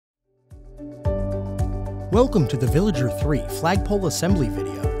Welcome to the Villager 3 flagpole assembly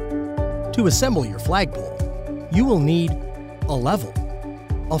video. To assemble your flagpole, you will need a level,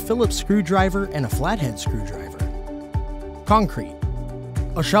 a Phillips screwdriver and a flathead screwdriver, concrete,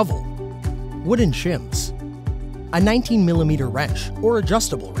 a shovel, wooden shims, a 19mm wrench or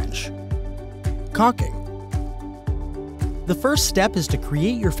adjustable wrench, caulking. The first step is to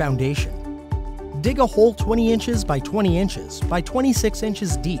create your foundation. Dig a hole 20 inches by 20 inches by 26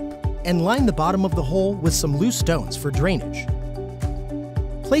 inches deep and line the bottom of the hole with some loose stones for drainage.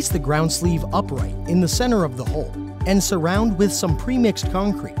 Place the ground sleeve upright in the center of the hole and surround with some pre-mixed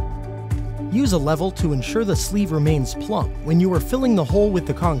concrete. Use a level to ensure the sleeve remains plumb when you are filling the hole with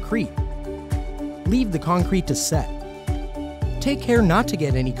the concrete. Leave the concrete to set. Take care not to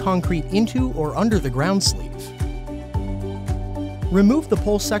get any concrete into or under the ground sleeve. Remove the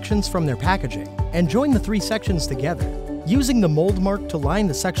pole sections from their packaging and join the three sections together, using the mold mark to line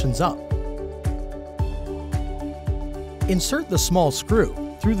the sections up. Insert the small screw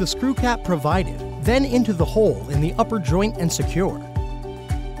through the screw cap provided, then into the hole in the upper joint and secure.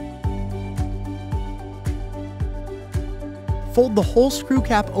 Fold the whole screw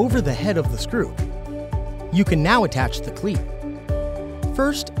cap over the head of the screw. You can now attach the cleat.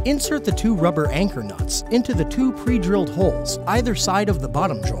 First, insert the two rubber anchor nuts into the two pre-drilled holes either side of the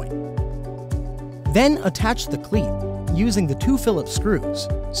bottom joint. Then attach the cleat using the two Phillips screws,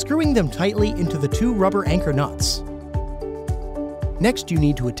 screwing them tightly into the two rubber anchor nuts. Next, you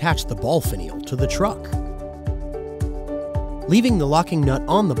need to attach the ball finial to the truck. Leaving the locking nut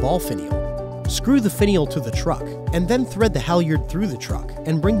on the ball finial, screw the finial to the truck and then thread the halyard through the truck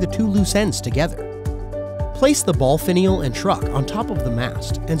and bring the two loose ends together. Place the ball finial and truck on top of the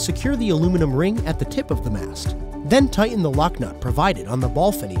mast and secure the aluminum ring at the tip of the mast. Then tighten the lock nut provided on the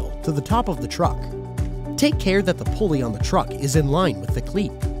ball finial to the top of the truck. Take care that the pulley on the truck is in line with the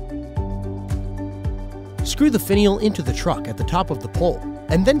cleat. Screw the finial into the truck at the top of the pole,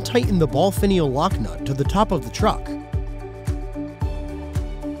 and then tighten the ball finial lock nut to the top of the truck.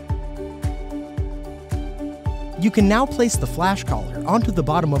 You can now place the flash collar onto the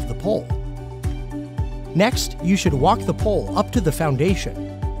bottom of the pole. Next, you should walk the pole up to the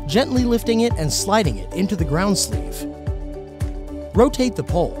foundation, gently lifting it and sliding it into the ground sleeve. Rotate the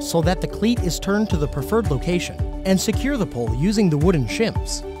pole so that the cleat is turned to the preferred location and secure the pole using the wooden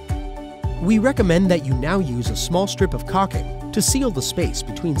shims. We recommend that you now use a small strip of caulking to seal the space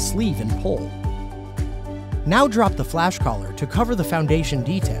between sleeve and pole. Now drop the flash collar to cover the foundation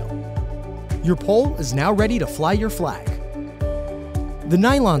detail. Your pole is now ready to fly your flag. The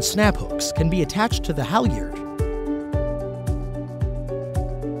nylon snap hooks can be attached to the halyard.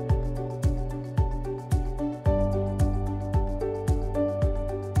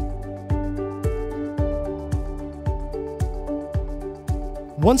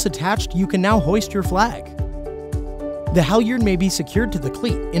 Once attached, you can now hoist your flag. The halyard may be secured to the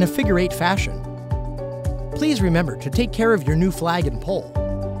cleat in a figure-8 fashion. Please remember to take care of your new flag and pole.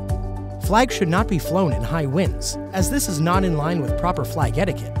 Flags should not be flown in high winds, as this is not in line with proper flag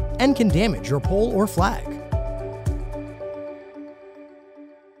etiquette and can damage your pole or flag.